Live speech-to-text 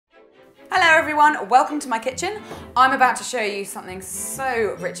everyone, welcome to my kitchen. I'm about to show you something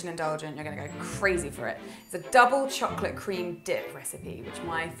so rich and indulgent, you're gonna go crazy for it. It's a double chocolate cream dip recipe, which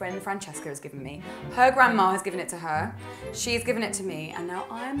my friend Francesca has given me. Her grandma has given it to her, she's given it to me, and now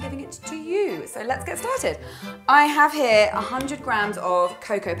I'm giving it to you. So let's get started. I have here 100 grams of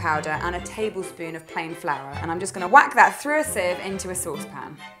cocoa powder and a tablespoon of plain flour, and I'm just gonna whack that through a sieve into a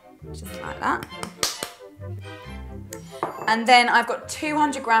saucepan, just like that. And then I've got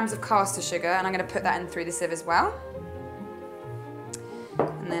 200 grams of caster sugar, and I'm going to put that in through the sieve as well.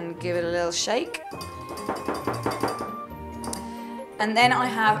 And then give it a little shake. And then I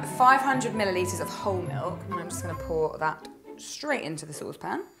have 500 millilitres of whole milk, and I'm just going to pour that straight into the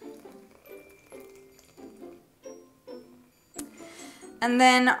saucepan. And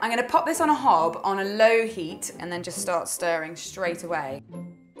then I'm going to pop this on a hob on a low heat, and then just start stirring straight away.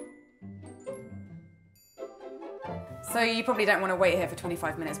 So you probably don't want to wait here for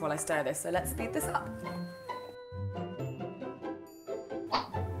 25 minutes while I stir this, so let's speed this up.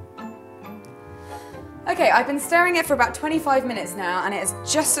 Okay, I've been stirring it for about 25 minutes now, and it is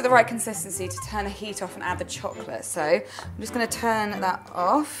just at the right consistency to turn the heat off and add the chocolate. So I'm just going to turn that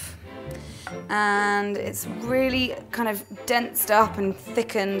off. And it's really kind of densed up and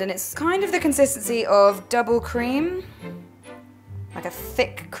thickened, and it's kind of the consistency of double cream, like a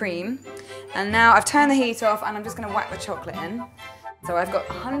thick cream. And now I've turned the heat off, and I'm just going to whack the chocolate in. So I've got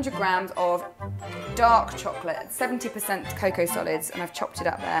 100 grams of dark chocolate, 70% cocoa solids, and I've chopped it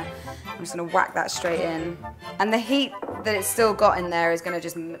up there. I'm just going to whack that straight in. And the heat that it's still got in there is going to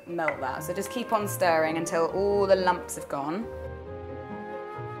just melt that. So just keep on stirring until all the lumps have gone.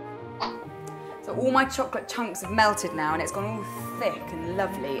 So all my chocolate chunks have melted now, and it's gone all thick and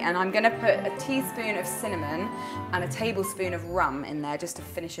lovely. And I'm going to put a teaspoon of cinnamon and a tablespoon of rum in there just to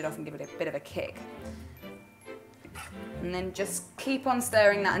finish it off and give it a bit of a kick. And then just keep on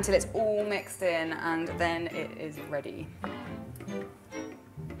stirring that until it's all mixed in, and then it is ready.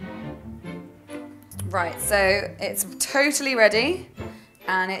 Right, so it's totally ready,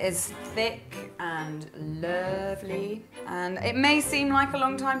 and it is thick and lovely. And it may seem like a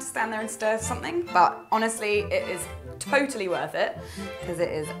long time to stand there and stir something, but honestly, it is totally worth it because it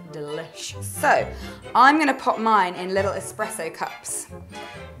is delicious. So I'm going to pop mine in little espresso cups,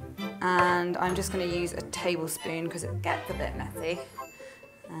 and I'm just going to use a tablespoon because it gets a bit messy.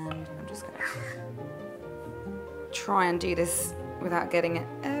 And I'm just going to try and do this without getting it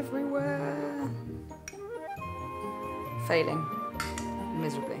everywhere. Failing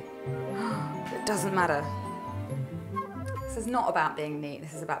miserably. It doesn't matter. This is not about being neat,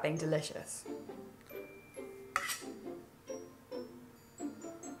 this is about being delicious.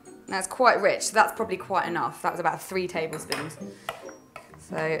 Now it's quite rich, so that's probably quite enough. That was about 3 tablespoons.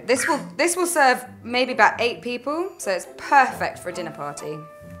 So this will serve maybe about 8 people, so it's perfect for a dinner party.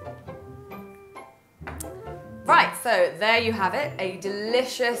 Right, so there you have it, a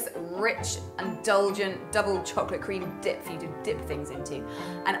delicious, rich, indulgent double chocolate cream dip for you to dip things into.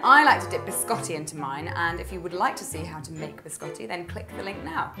 And I like to dip biscotti into mine, and if you would like to see how to make biscotti, then click the link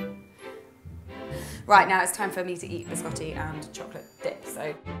now. Right, now it's time for me to eat biscotti and chocolate dip,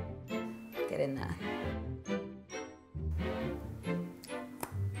 so get in there.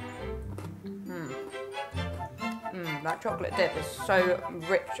 That chocolate dip is so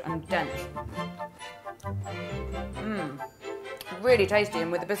rich and dense. Really tasty,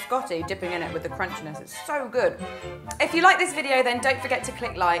 and with the biscotti dipping in it with the crunchiness, it's so good. If you like this video, then don't forget to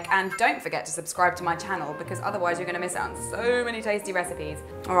click like, and don't forget to subscribe to my channel, because otherwise you're going to miss out on so many tasty recipes.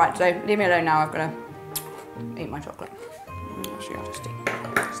 Alright, so leave me alone now, I've got to eat my chocolate. Actually, I'll just take that.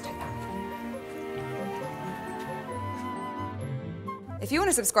 If you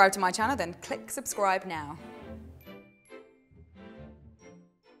want to subscribe to my channel, then click subscribe now.